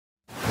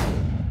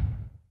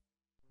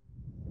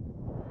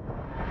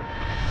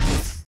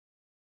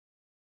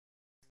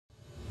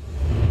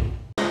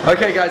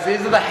Okay guys,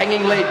 these are the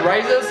hanging leg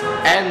raises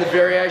and the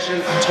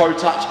variation toe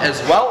touch as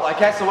well.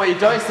 Okay, so what you're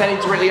doing, standing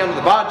directly under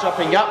the bar,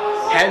 jumping up,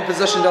 hand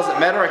position doesn't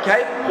matter,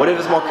 okay?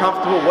 Whatever's more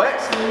comfortable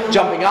works.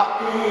 Jumping up,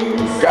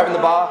 grabbing the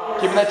bar,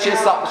 keeping that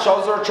chest up, the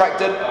shoulders are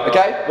retracted,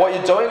 okay? What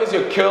you're doing is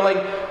you're curling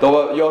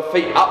your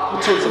feet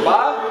up towards the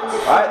bar,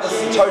 alright? This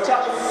is toe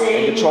touch,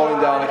 and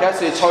controlling down, okay?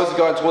 So your toes are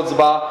going towards the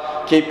bar,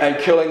 and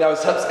curling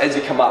those hips as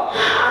you come up.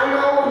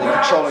 And then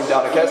controlling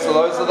down, okay? So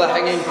those are the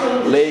hanging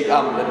leg,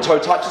 the toe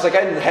touches,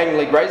 okay? And the hanging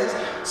leg raises,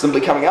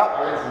 simply coming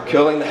up,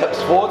 curling the hips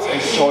forwards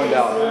and controlling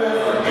down.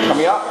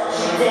 Coming up,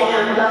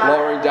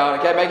 lowering down,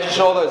 okay? Making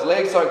sure those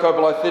legs don't go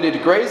below 30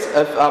 degrees,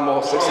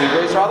 or 60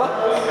 degrees rather,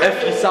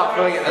 if you start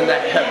feeling it in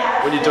that hip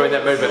when you're doing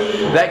that movement.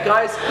 That,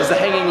 guys, is the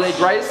hanging leg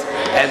raise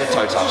and the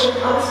toe touch.